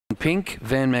pink,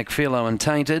 Van McPhillo and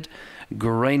Tainted.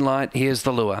 Green light, here's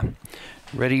the lure.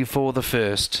 Ready for the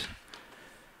first.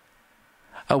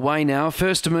 Away now,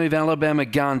 first to move Alabama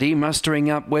Gandhi, mustering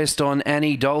up west on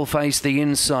Annie Dollface the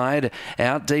inside,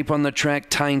 out deep on the track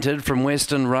Tainted from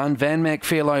Western Run, Van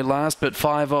McPhillo last but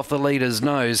 5 off the leader's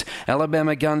nose,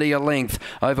 Alabama Gandhi a length,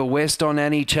 over west on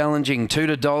Annie challenging, 2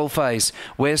 to Dollface,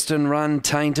 Western Run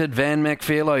Tainted, Van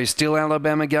McPhillo, still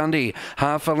Alabama Gandhi,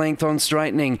 half a length on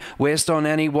straightening, west on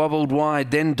Annie wobbled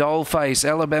wide, then Dollface,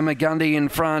 Alabama Gandhi in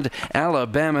front,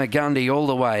 Alabama Gandhi all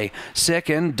the way,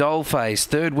 second Dollface,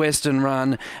 third Western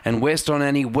Run, and West on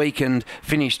Annie weakened,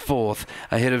 finished fourth,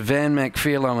 ahead of Van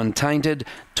McPhillo and Tainted,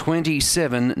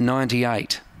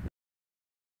 27.98.